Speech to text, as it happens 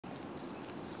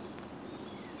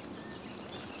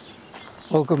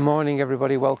Well, good morning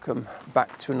everybody, welcome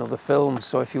back to another film.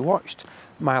 So if you watched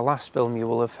my last film, you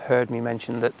will have heard me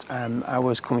mention that I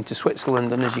was coming to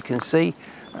Switzerland, and as you can see,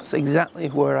 that's exactly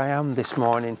where I am this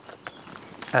morning.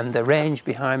 And the range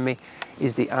behind me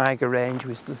is the Eiger range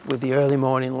with the early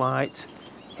morning light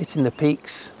hitting the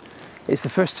peaks. It's the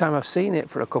first time I've seen it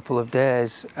for a couple of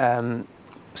days.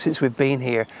 Since we've been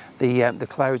here, the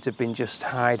clouds have been just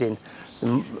hiding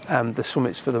the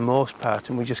summits for the most part,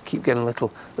 and we just keep getting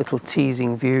little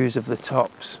teasing views of the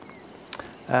tops.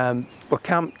 We're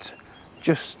camped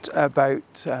just about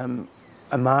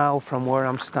a mile from where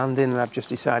I'm standing, and I've just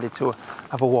decided to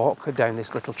have a walk down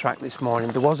this little track this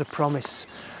morning. There was a promise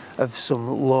of some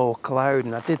low cloud,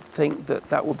 and I did think that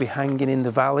that would be hanging in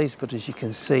the valleys, but as you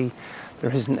can see,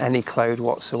 there isn't any cloud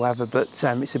whatsoever. But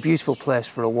it's a beautiful place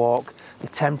for a walk. The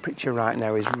temperature right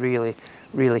now is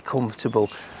really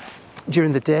comfortable.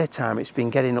 During the daytime it's been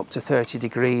getting up to 30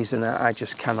 degrees, and I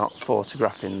just cannot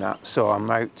photograph in that, so I'm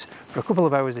out for a couple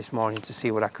of hours this morning to see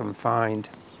what I can find.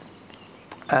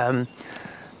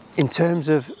 In terms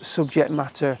of subject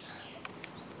matter,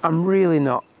 I'm really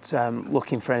not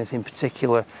looking for anything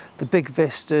particular. The big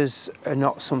vistas are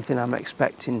not something I'm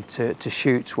expecting to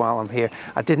shoot while I'm here.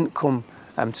 I didn't come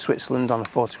to Switzerland on a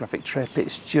photographic trip,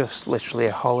 it's just literally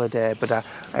a holiday, but I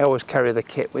always carry the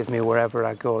kit with me wherever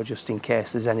I go, just in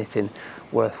case there's anything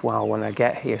worthwhile when I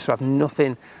get here. So I've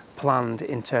nothing planned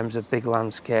in terms of big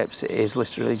landscapes. It is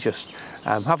literally just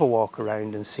have a walk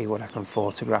around and see what I can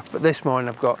photograph. But this morning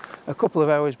I've got a couple of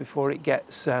hours before it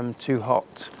gets too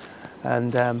hot,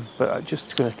 and but I'm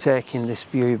just going to take in this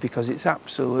view because it's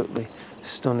absolutely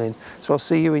stunning. So I'll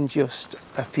see you in just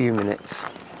a few minutes.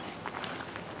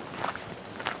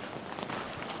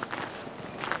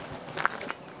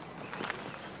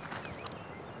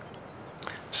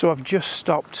 So I've just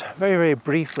stopped very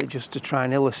briefly just to try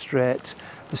and illustrate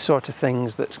the sort of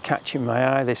things that's catching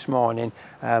my eye this morning.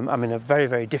 I'm in a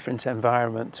very different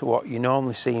environment to what you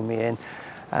normally see me in.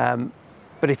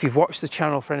 But if you've watched the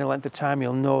channel for any length of time,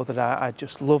 you'll know that I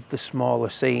just love the smaller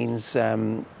scenes.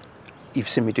 You've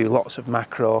seen me do lots of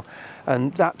macro,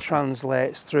 and that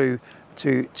translates through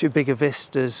to bigger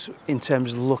vistas in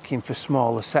terms of looking for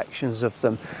smaller sections of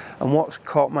them. And what's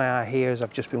caught my eye here as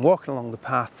I've just been walking along the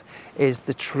path is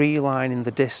the tree line in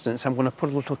the distance. I'm going to put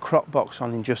a little crop box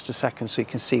on in just a second so you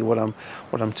can see what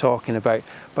I'm talking about.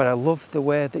 But I love the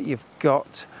way that you've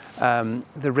got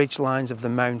the ridge lines of the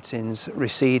mountains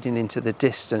receding into the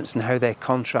distance and how they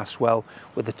contrast well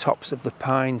with the tops of the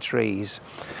pine trees.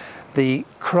 The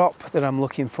crop that I'm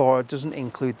looking for doesn't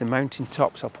include the mountain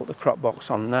tops. I'll put the crop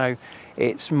box on now.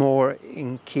 It's more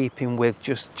in keeping with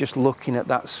just looking at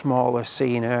that smaller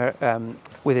scene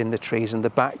within the trees and the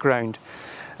background.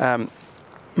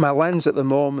 My lens at the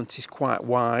moment is quite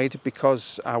wide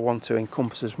because I want to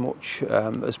encompass as much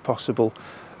as possible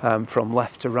from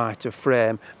left to right of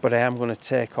frame, but I am going to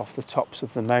take off the tops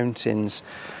of the mountains.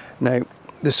 Now,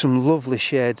 there's some lovely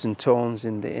shades and tones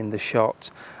in the shot.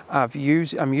 I'm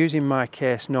using my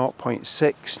Case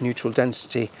 0.6 neutral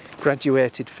density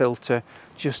graduated filter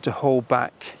just to hold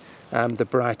back the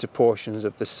brighter portions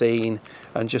of the scene,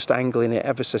 and just angling it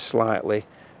ever so slightly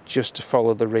just to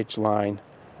follow the ridge line,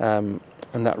 and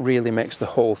that really makes the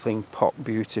whole thing pop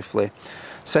beautifully.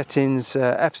 Settings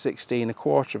f16, a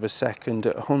quarter of a second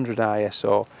at 100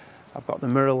 ISO. I've got the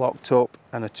mirror locked up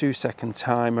and a 2-second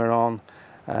timer on,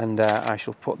 and I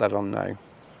shall put that on now.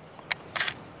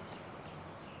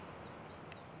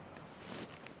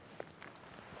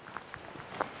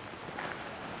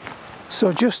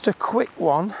 So just a quick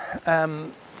one,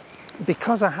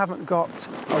 because I haven't got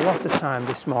a lot of time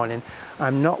this morning,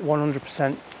 I'm not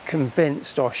 100%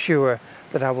 convinced or sure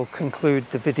that I will conclude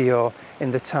the video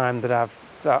in the time that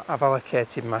I've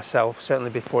allocated myself, certainly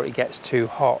before it gets too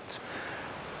hot.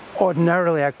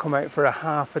 Ordinarily I'd come out for a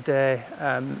half a day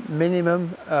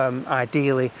minimum,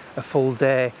 ideally a full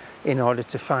day, in order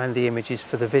to find the images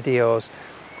for the videos.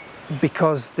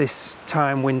 Because this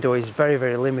time window is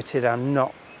very limited, I'm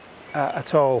not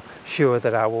at all sure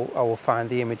that I will find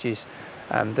the images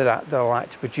that I like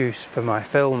to produce for my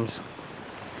films.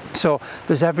 So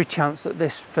there's every chance that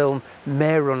this film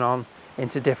may run on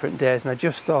into different days, and I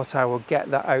just thought I would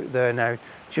get that out there now,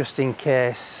 just in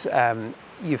case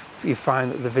you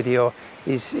find that the video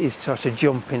is sort of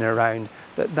jumping around.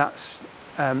 That's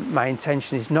my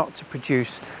intention is not to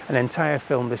produce an entire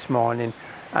film this morning.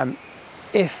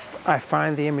 If I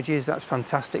find the images, that's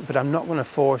fantastic, but I'm not going to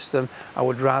force them. I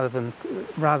would rather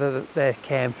that they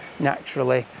came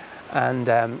naturally, and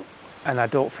I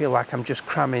don't feel like I'm just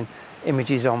cramming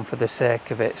images on for the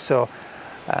sake of it. So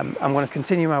I'm going to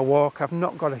continue my walk. I've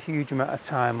not got a huge amount of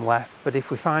time left, but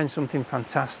if we find something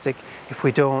fantastic, if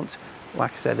we don't,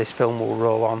 like I said, this film will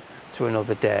roll on to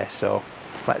another day, so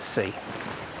let's see.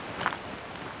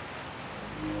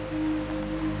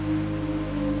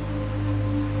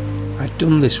 I'd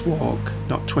done this walk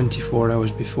not 24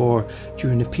 hours before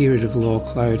during a period of low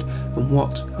cloud, and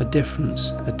what a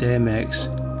difference a day makes,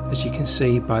 as you can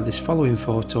see by this following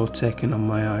photo taken on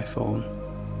my iPhone.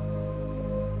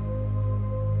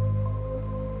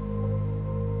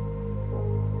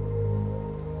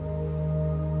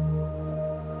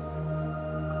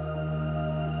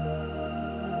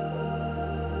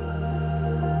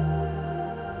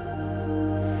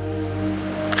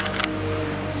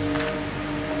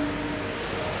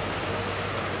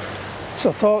 So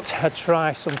I thought I'd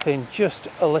try something just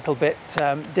a little bit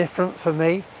different for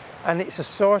me, and it's a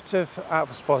sort of, I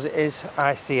suppose it is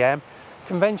ICM.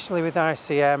 Conventionally with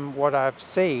ICM, what I've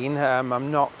seen,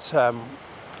 I'm not,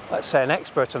 let's say, an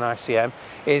expert on ICM,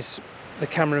 is the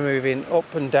camera moving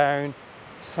up and down,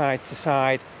 side to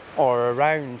side or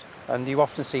around, and you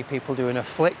often see people doing a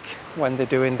flick when they're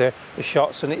doing the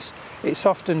shots, and it's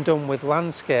often done with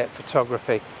landscape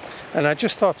photography. And I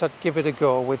just thought I'd give it a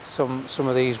go with some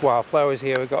of these wildflowers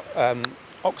here. We've got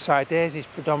oxeye daisies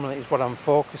predominantly is what I'm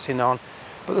focusing on,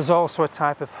 but there's also a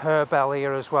type of harebell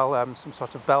here as well, some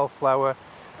sort of bellflower,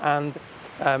 and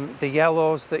the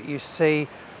yellows that you see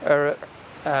are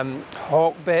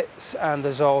hawkbits, and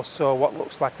there's also what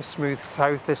looks like a smooth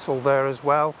sow thistle there as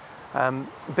well,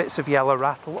 bits of yellow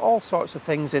rattle, all sorts of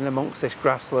things in amongst this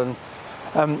grassland.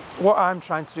 What I'm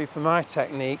trying to do for my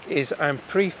technique is I'm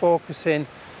pre-focusing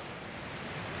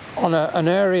on an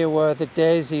area where the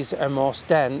daisies are most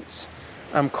dense.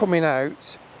 I'm coming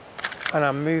out and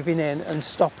I'm moving in and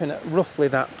stopping at roughly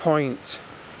that point,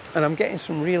 and I'm getting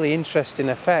some really interesting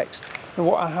effects. And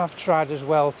what I have tried as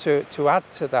well to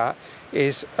add to that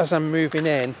is, as I'm moving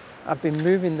in, I've been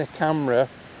moving the camera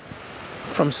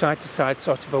from side to side,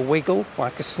 sort of a wiggle,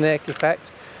 like a snake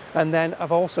effect, and then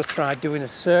I've also tried doing a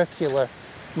circular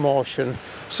motion.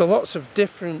 So lots of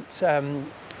different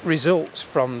results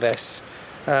from this,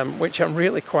 which I'm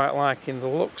really quite liking the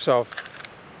looks of.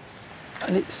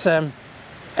 And it's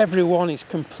every one is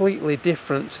completely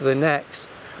different to the next.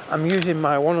 I'm using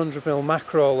my 100mm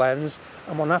macro lens.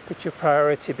 I'm on aperture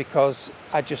priority because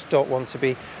I just don't want to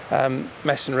be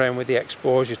messing around with the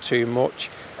exposure too much.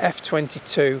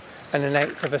 f/22 and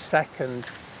 1/8 of a second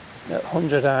at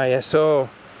 100 ISO.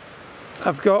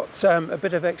 I've got a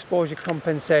bit of exposure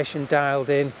compensation dialed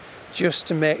in, just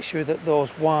to make sure that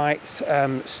those whites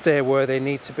stay where they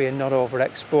need to be and not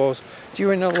overexposed.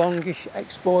 During a longish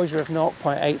exposure of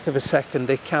 0.8 of a second,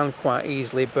 they can quite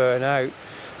easily burn out.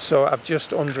 So I've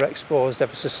just underexposed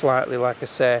ever so slightly, like I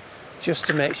say, just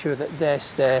to make sure that they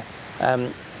stay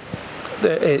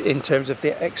in terms of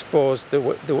the exposed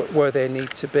where they need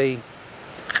to be.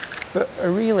 But a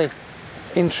really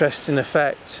interesting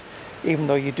effect, even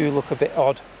though you do look a bit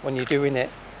odd when you're doing it.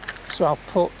 So I'll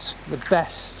put the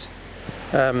best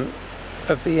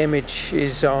of the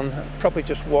images on, probably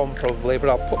just one probably, but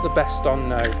I'll put the best on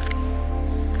now.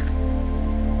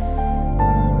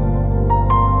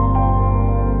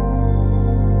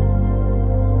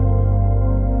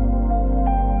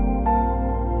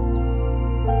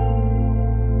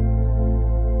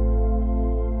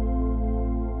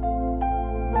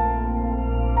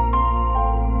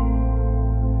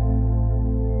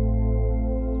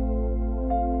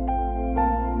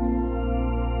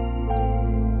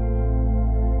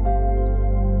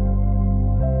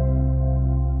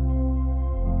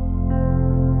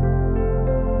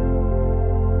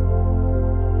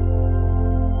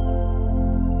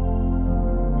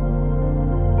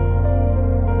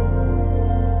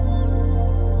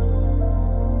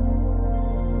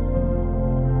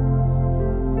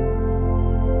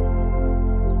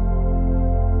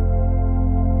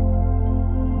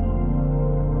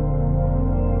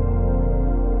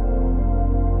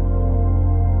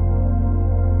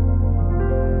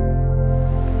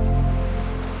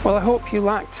 Well, I hope you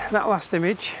liked that last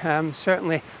image.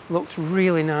 Certainly looked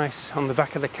really nice on the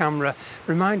back of the camera.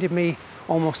 Reminded me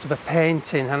almost of a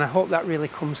painting, and I hope that really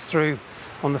comes through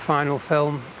on the final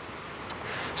film.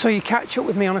 So you catch up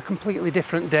with me on a completely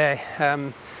different day.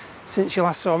 Since you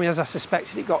last saw me, as I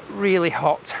suspected, it got really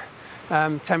hot.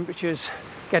 Temperatures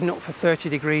getting up for 30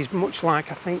 degrees, much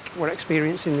like I think we're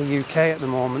experiencing in the UK at the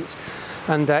moment.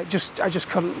 And I just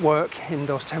couldn't work in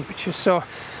those temperatures. So I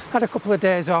had a couple of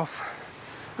days off,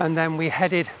 and then we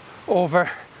headed over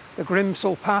the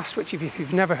Grimsel Pass, which if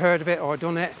you've never heard of it or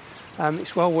done it,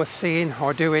 it's well worth seeing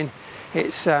or doing.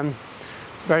 It's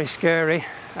very scary,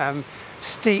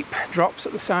 steep drops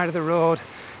at the side of the road,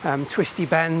 twisty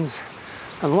bends,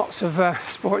 and lots of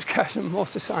sports cars and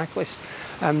motorcyclists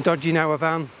dodging our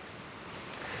van.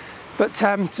 But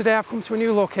today I've come to a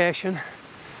new location,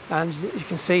 and you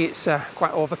can see it's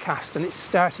quite overcast and it's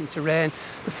starting to rain.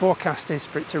 The forecast is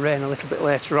for it to rain a little bit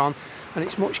later on, and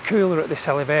it's much cooler at this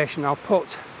elevation. I'll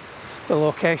put the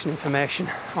location information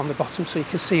on the bottom so you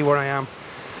can see where I am.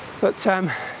 But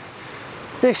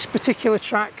this particular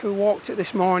track, we walked it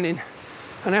this morning,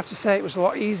 and I have to say it was a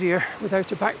lot easier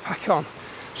without a backpack on.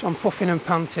 So I'm puffing and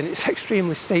panting. It's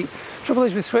extremely steep. Trouble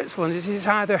is with Switzerland is it's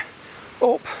either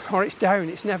up or it's down,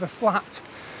 it's never flat.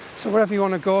 So wherever you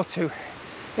want to go to,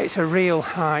 it's a real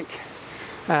hike.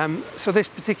 So this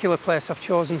particular place I've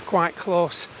chosen quite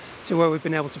close to where we've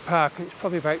been able to park, and it's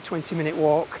probably about a 20-minute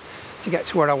walk to get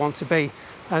to where I want to be.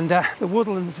 And the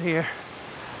woodlands here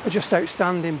are just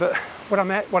outstanding, but what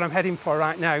I'm heading for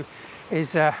right now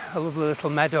is a lovely little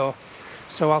meadow.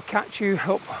 So I'll catch you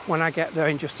up when I get there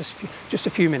in just a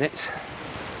few minutes.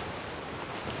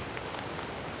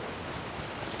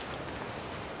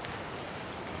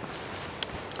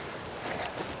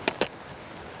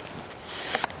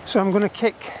 So I'm going to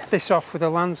kick this off with a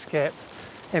landscape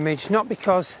image, not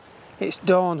because it's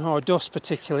dawn or dusk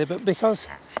particularly, but because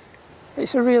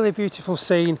it's a really beautiful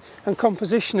scene, and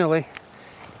compositionally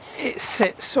it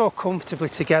sits so comfortably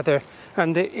together,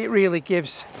 and it really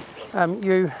gives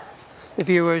you, the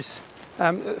viewers,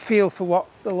 a feel for what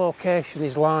the location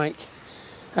is like.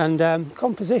 And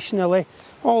compositionally,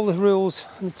 all the rules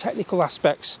and the technical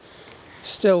aspects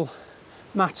still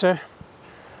matter.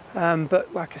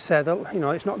 But like I said, you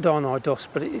know, it's not dawn or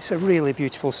dusk, but it's a really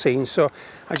beautiful scene. So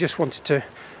I just wanted to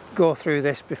go through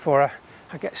this before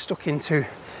I get stuck into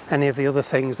any of the other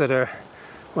things that are,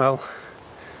 well,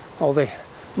 all the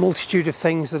multitude of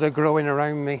things that are growing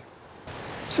around me.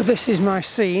 So this is my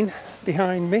scene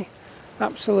behind me,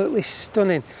 absolutely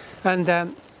stunning.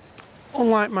 And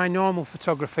unlike my normal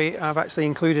photography, I've actually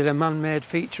included a man-made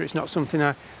feature. It's not something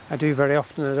I do very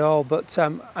often at all, but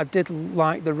I did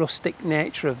like the rustic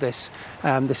nature of this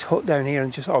hut down here,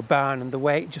 and or barn, and the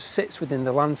way it just sits within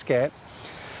the landscape.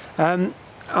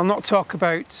 I'll not talk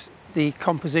about the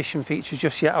composition features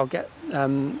just yet. I'll get a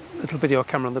little video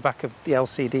camera on the back of the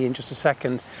LCD in just a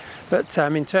second. But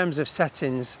in terms of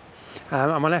settings,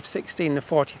 I'm on f/16 and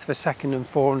 40th of a second and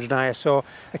 400 ISO.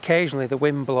 Occasionally the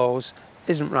wind blows,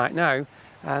 isn't right now,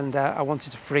 and I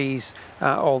wanted to freeze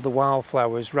all the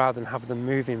wildflowers rather than have them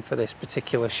moving for this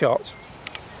particular shot.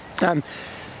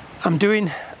 I'm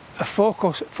doing a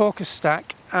focus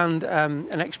stack and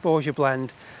an exposure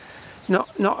blend. Not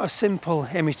a simple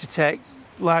image to take,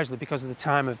 largely because of the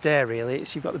time of day really.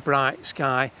 You've got the bright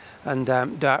sky and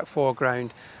dark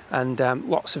foreground and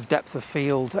lots of depth of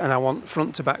field, and I want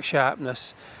front to back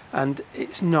sharpness, and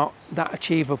it's not that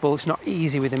achievable. It's not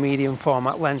easy with a medium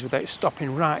format lens without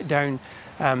stopping right down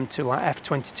to like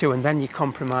f/22, and then you're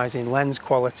compromising lens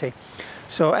quality.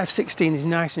 So f/16 is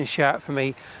nice and sharp for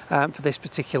me for this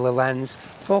particular lens.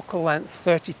 Focal length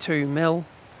 32mm.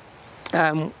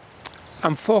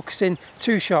 I'm focusing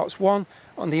two shots, one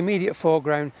on the immediate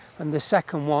foreground and the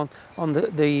second one on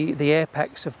the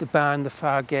apex of the barn, the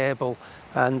far gable,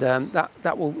 and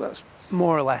that's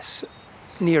more or less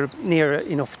near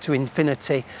enough to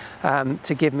infinity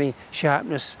to give me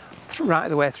sharpness right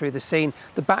the way through the scene.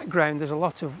 The background, there's a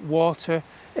lot of water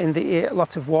in the a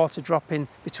lot of water dropping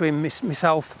between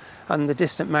myself and the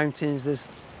distant mountains.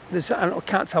 I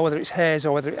can't tell whether it's haze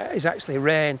or whether it is actually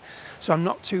rain, so I'm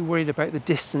not too worried about the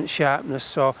distant sharpness.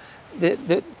 So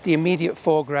the immediate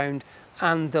foreground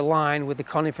and the line with the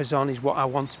conifers on is what I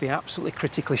want to be absolutely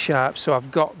critically sharp, so I've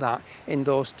got that in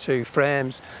those two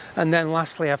frames. And then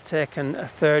lastly, I've taken a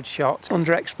third shot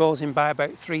underexposing by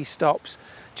about 3 stops,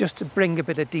 just to bring a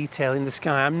bit of detail in the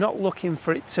sky. I'm not looking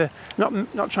for it to,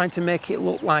 not trying to make it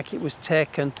look like it was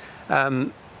taken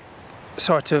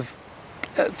sort of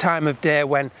at the time of day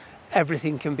when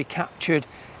everything can be captured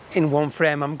in one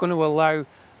frame. I'm going to allow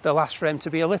the last frame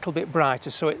to be a little bit brighter,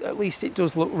 so at least it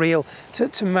does look real.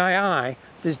 To my eye,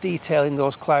 there's detail in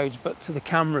those clouds, but to the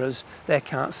cameras, they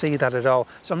can't see that at all.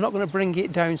 So I'm not going to bring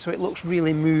it down so it looks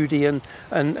really moody and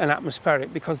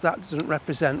atmospheric, because that doesn't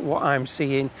represent what I'm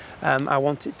seeing. I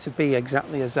want it to be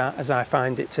exactly as I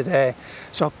find it today.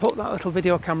 So I'll put that little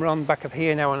video camera on the back of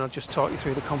here now, and I'll just talk you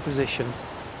through the composition.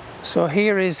 So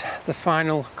here is the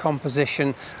final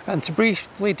composition, and to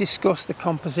briefly discuss the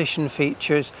composition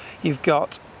features, you've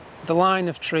got the line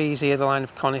of trees here, the line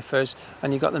of conifers,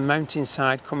 and you've got the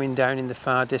mountainside coming down in the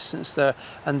far distance there,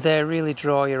 and they really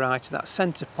draw your eye to that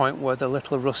centre point where the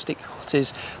little rustic hut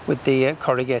is with the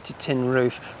corrugated tin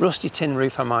roof. Rusty tin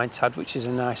roof I might add, which is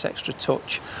a nice extra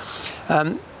touch.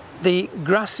 The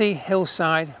grassy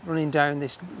hillside running down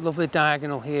this lovely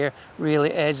diagonal here really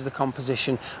aids the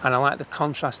composition, and I like the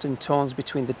contrast in tones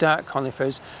between the dark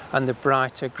conifers and the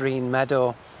brighter green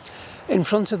meadow. In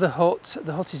front of the hut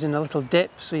is in a little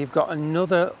dip, so you've got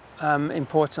another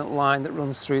important line that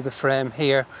runs through the frame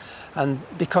here, and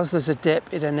because there's a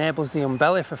dip, it enables the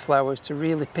umbellifer flowers to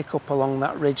really pick up along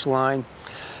that ridge line.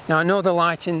 Now, I know the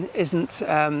lighting isn't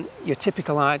your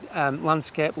typical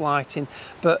landscape lighting,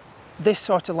 but this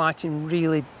sort of lighting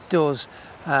really does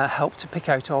help to pick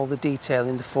out all the detail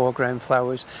in the foreground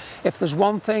flowers. If there's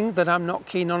one thing that I'm not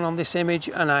keen on this image,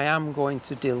 and I am going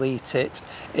to delete it,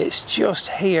 it's just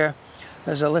here.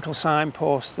 There's a little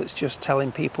signpost that's just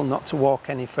telling people not to walk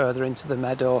any further into the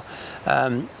meadow.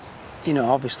 You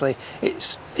know, obviously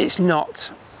it's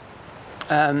not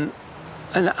and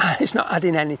it's not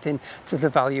adding anything to the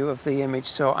value of the image,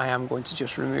 so I am going to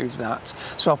just remove that.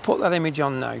 So I'll put that image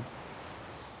on now.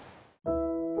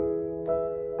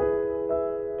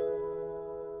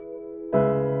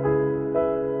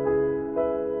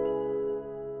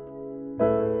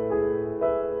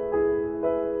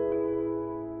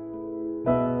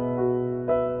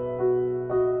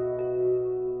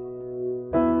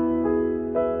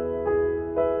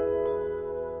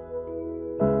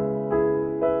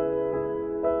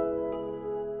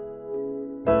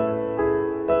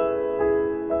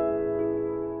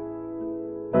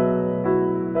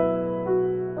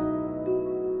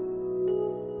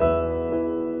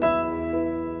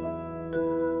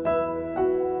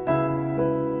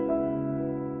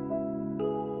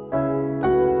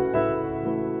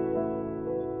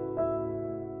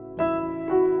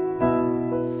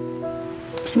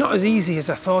 It's not as easy as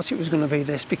I thought it was going to be,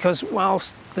 this, because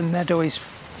whilst the meadow is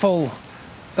full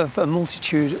of a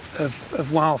multitude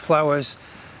of wildflowers,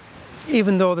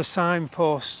 even though the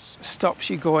signpost stops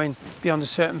you going beyond a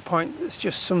certain point, it's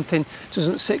just something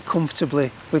doesn't sit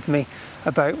comfortably with me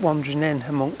about wandering in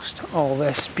amongst all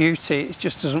this beauty. It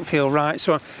just doesn't feel right.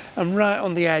 So I'm right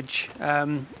on the edge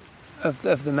of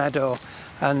the meadow,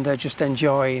 and just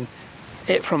enjoying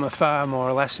it from afar, more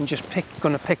or less, and just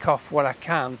going to pick off what I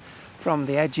can from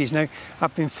the edges. Now,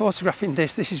 I've been photographing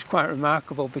this. This is quite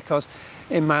remarkable, because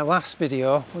in my last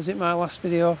video, was it my last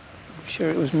video? I'm sure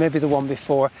it was maybe the one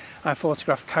before, I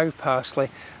photographed cow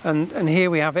parsley, and here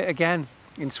we have it again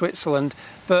in Switzerland.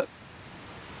 But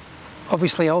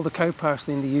obviously all the cow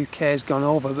parsley in the UK has gone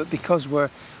over, but because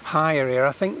we're higher here,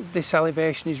 I think this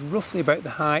elevation is roughly about the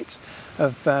height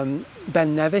of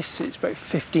Ben Nevis. It's about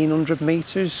 1,500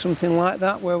 metres, something like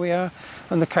that, where we are,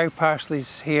 and the cow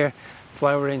parsley's here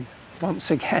flowering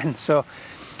once again. So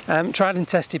tried and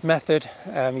tested method.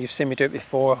 You've seen me do it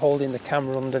before, holding the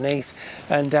camera underneath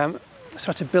and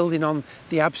sort of building on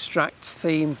the abstract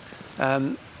theme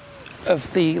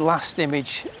of the last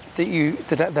image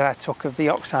that I took of the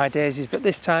oxeye daisies, but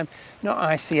this time not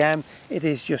ICM. It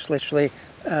is just literally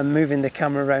moving the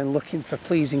camera around, looking for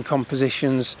pleasing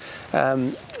compositions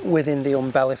within the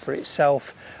umbellifer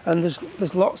itself. And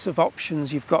there's lots of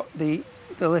options. You've got the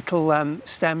little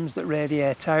stems that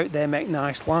radiate out, they make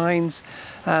nice lines,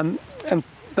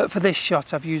 but for this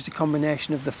shot I've used a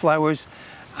combination of the flowers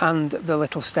and the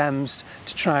little stems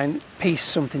to try and piece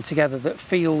something together that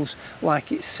feels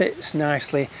like it sits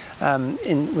nicely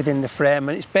within the frame.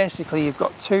 And it's basically, you've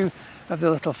got two of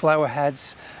the little flower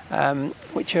heads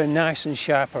which are nice and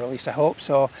sharp, or at least I hope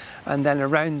so, and then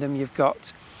around them you've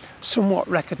got somewhat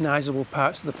recognisable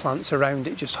parts of the plants around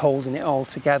it, just holding it all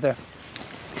together.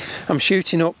 I'm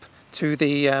shooting up to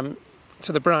the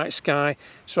bright sky,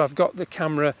 so I've got the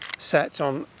camera set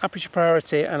on aperture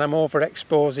priority, and I'm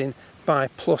overexposing by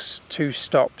 +2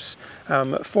 stops,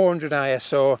 400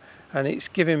 ISO, and it's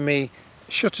giving me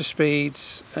shutter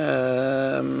speeds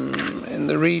in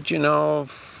the region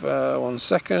of 1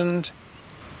 second,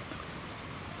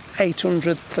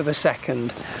 800th of a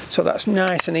second. So that's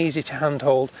nice and easy to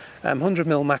handhold.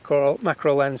 100mm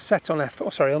macro lens set on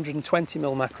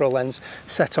 120mm macro lens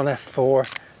set on f4,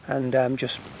 and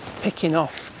just picking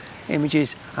off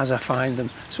images as I find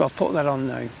them. So I'll put that on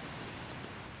now.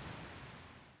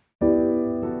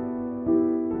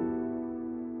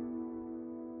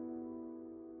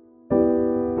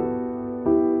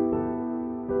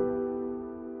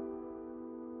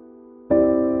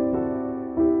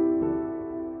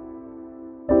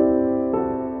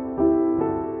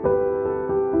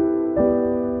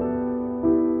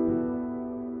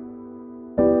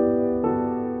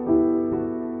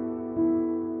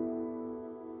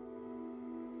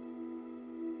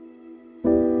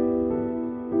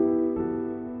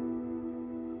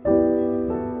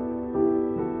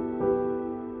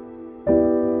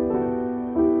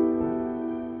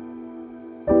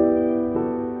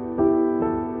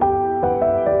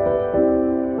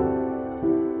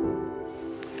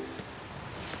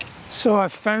 So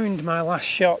I've found my last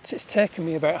shot. It's taken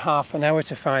me about half an hour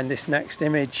to find this next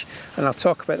image, and I'll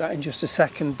talk about that in just a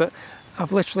second, but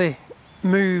I've literally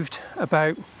moved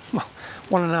about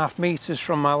 1.5 meters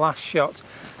from my last shot,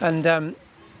 and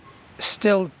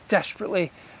still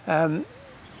desperately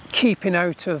keeping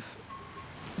out of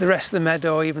the rest of the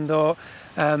meadow, even though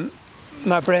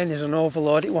my brain is on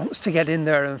overload. It wants to get in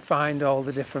there and find all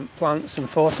the different plants and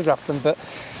photograph them, but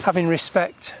having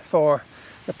respect for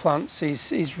the plants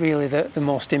is really the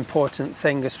most important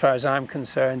thing as far as I'm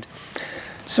concerned.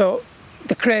 So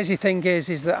the crazy thing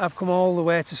is that I've come all the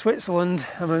way to Switzerland.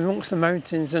 I'm amongst the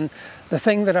mountains, and the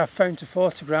thing that I've found to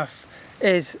photograph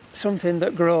is something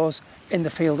that grows in the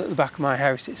field at the back of my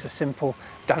house. It's a simple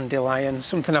dandelion,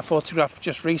 something I photographed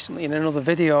just recently in another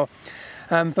video,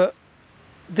 but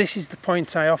this is the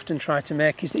point I often try to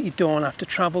make, is that you don't have to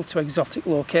travel to exotic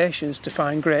locations to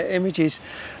find great images,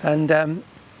 and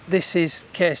this is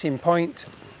case in point.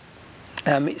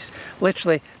 It's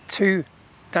literally 2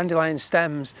 dandelion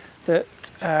stems that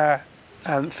are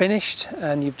finished,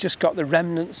 and you've just got the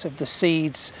remnants of the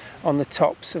seeds on the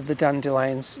tops of the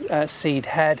dandelion seed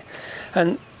head.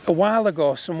 And a while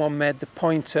ago someone made the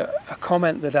point, a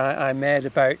comment that I made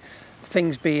about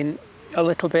things being a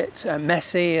little bit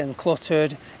messy and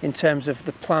cluttered in terms of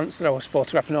the plants that I was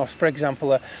photographing, or for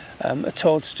example a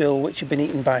toadstool which had been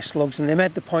eaten by slugs, and they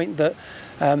made the point that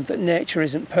that nature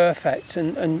isn't perfect,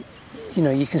 and you know,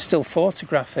 you can still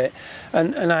photograph it,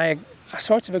 and I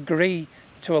sort of agree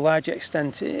to a large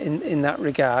extent in that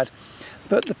regard.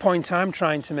 But the point I'm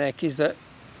trying to make is that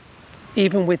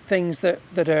even with things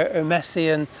that are messy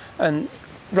and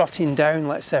rotting down,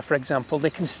 let's say for example, they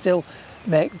can still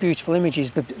make beautiful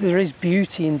images. There is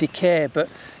beauty in decay, but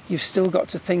you've still got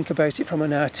to think about it from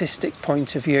an artistic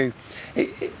point of view.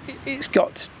 It's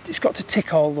got to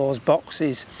tick all those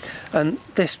boxes, and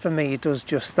this for me does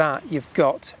just that. You've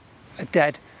got a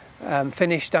dead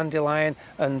finished dandelion,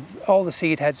 and all the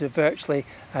seed heads have virtually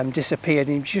disappeared,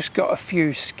 and you've just got a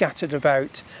few scattered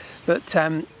about. But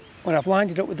when I've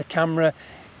lined it up with the camera,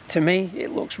 to me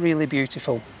it looks really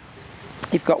beautiful.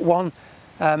 You've got one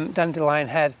dandelion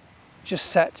head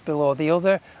just set below the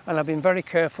other, and I've been very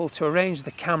careful to arrange the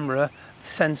camera, the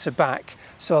sensor back,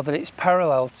 so that it's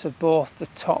parallel to both the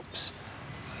tops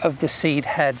of the seed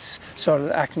heads, so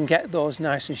that I can get those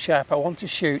nice and sharp. I want to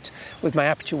shoot with my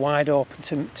aperture wide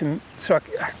open so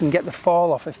I can get the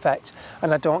fall off effect,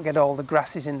 and I don't get all the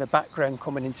grasses in the background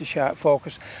coming into sharp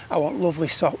focus. I want lovely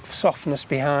softness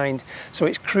behind, so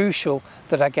it's crucial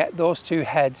that I get those 2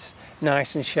 heads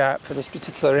nice and sharp for this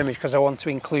particular image, because I want to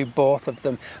include both of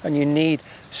them, and you need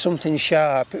something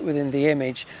sharp within the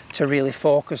image to really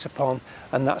focus upon,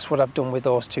 and that's what I've done with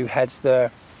those 2 heads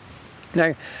there.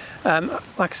 Now,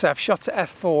 like I said, I've shot at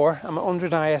f4, I'm at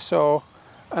 100 ISO,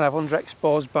 and I've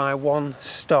underexposed by 1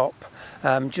 stop,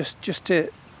 just to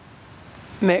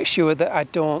make sure that I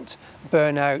don't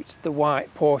burn out the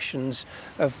white portions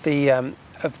of the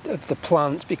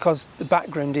plant, because the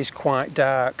background is quite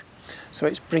dark, so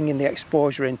it's bringing the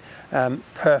exposure in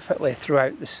perfectly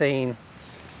throughout the scene.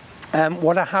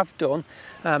 What I have done,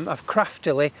 I've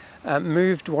craftily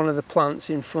moved one of the plants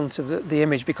in front of the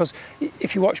image, because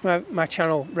if you watch my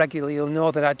channel regularly, you'll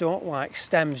know that I don't like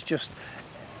stems just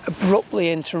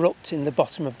abruptly interrupting the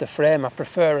bottom of the frame. I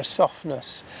prefer a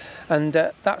softness, and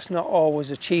that's not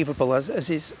always achievable, as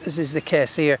is the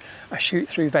case here. I shoot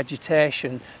through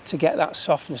vegetation to get that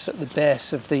softness at the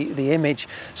base of the image.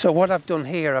 So what I've done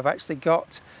here, I've actually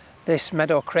got this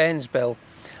meadow cranesbill,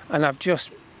 and I've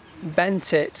just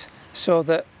bent it so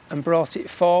that, and brought it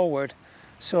forward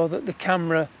so that the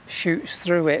camera shoots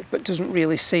through it but doesn't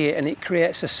really see it, and it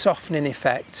creates a softening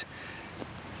effect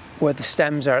where the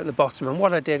stems are at the bottom. And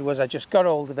what I did was I just got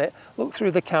hold of it, looked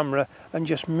through the camera, and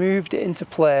just moved it into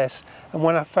place, and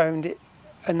when I found it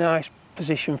a nice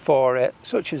position for it,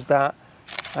 such as that,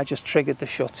 I just triggered the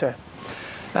shutter.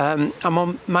 I'm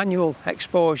on manual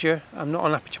exposure, I'm not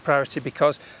on aperture priority,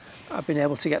 because I've been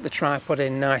able to get the tripod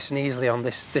in nice and easily on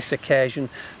this occasion.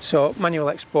 So manual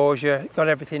exposure, got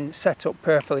everything set up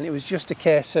perfectly, and it was just a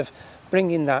case of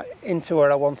bringing that into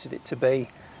where I wanted it to be,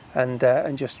 and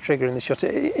just triggering the shutter.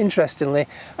 Interestingly,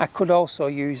 I could also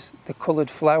use the coloured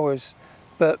flowers,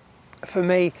 but for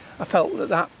me, I felt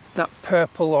that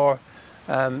purple, or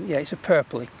yeah, it's a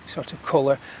purpley sort of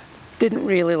colour, didn't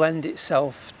really lend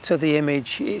itself to the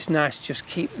image. It's nice to just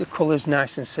keep the colours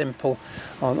nice and simple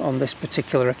on this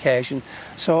particular occasion.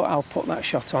 So I'll put that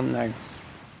shot on now.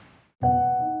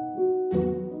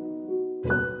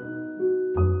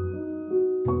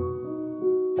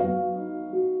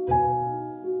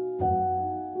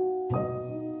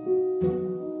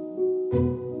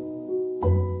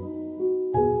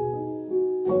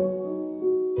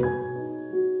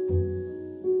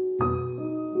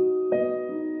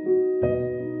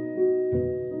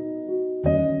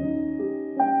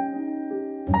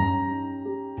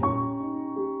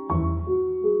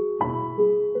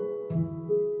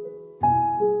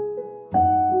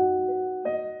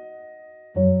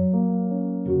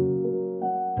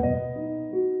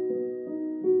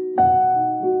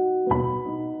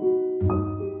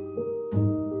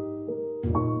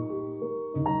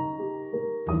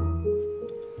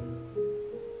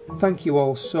 thank you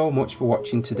all so much for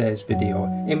watching today's video.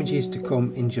 Images to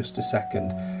come in just a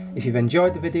second. If you've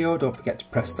enjoyed the video, don't forget to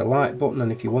press the like button,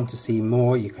 and if you want to see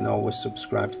more, you can always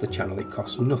subscribe to the channel. It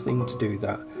costs nothing to do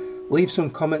that. Leave some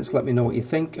comments, let me know what you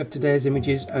think of today's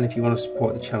images, and if you want to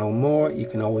support the channel more, you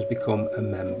can always become a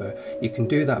member. You can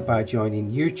do that by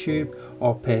joining YouTube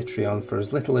or Patreon for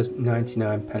as little as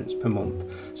 99 pence per month.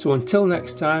 So until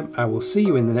next time, I will see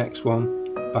you in the next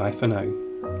one. Bye for now.